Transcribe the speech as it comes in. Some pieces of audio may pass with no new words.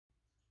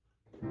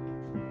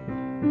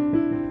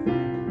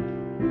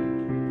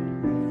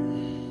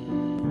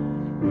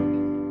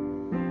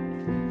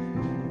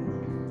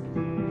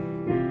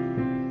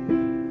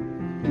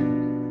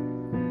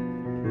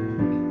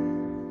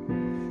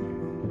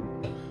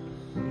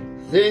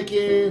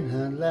Thinking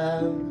out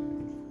loud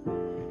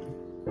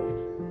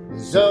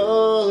is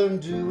all I'm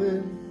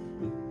doing,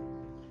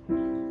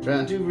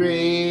 trying to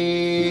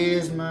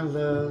raise my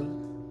love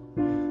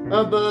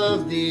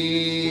above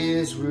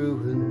these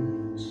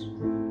ruins.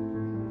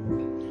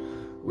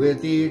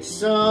 With each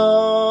song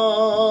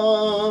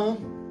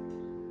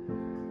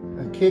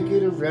I kick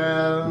it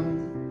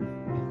around,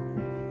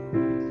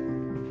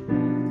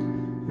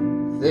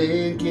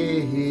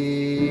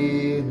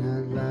 thinking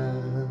out loud.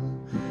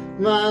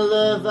 My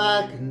love,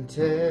 I can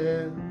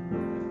tell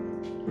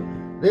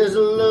there's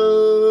a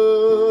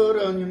load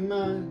on your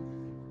mind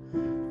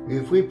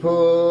if we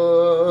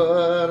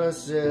pour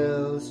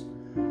ourselves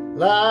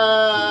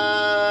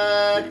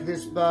like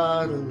this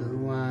bottle of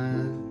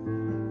wine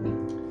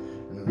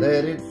and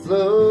let it flow.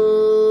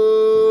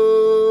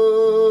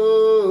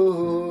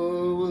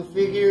 We'll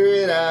figure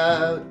it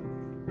out.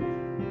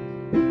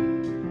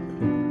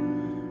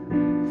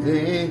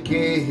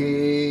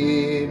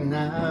 Thinking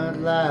out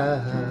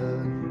loud.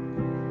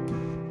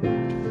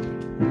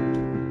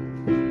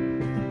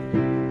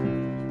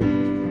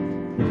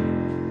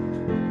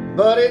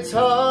 But it's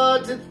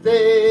hard to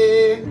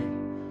think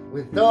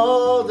with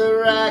all the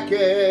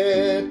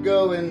racket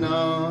going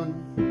on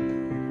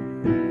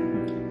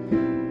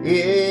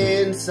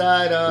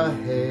inside our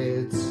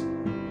heads.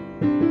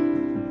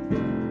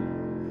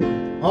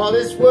 All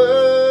this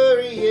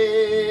worrying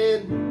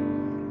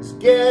is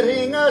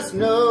getting us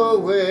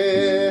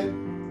nowhere.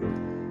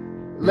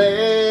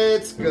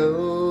 Let's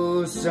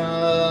go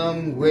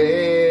somewhere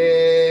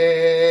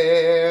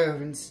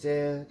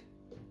instead.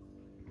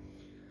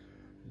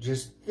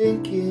 Just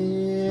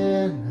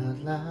thinking out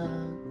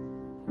loud.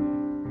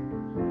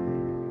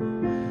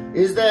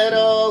 Is that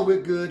all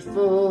we're good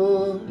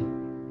for?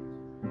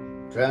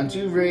 Trying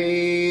to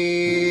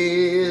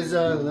raise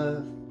our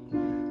love,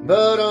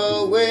 but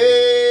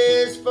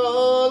always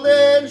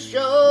falling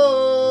short.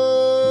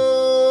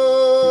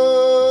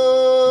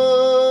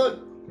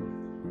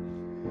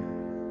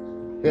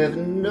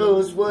 Heaven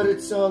knows what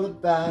it's all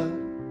about.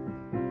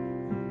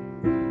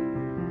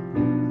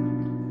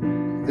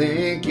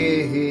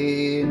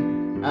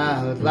 Thinking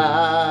out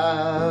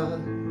loud.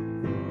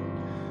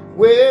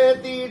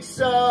 With each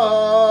song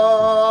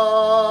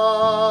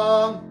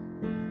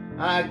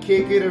I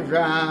kick it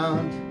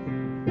around,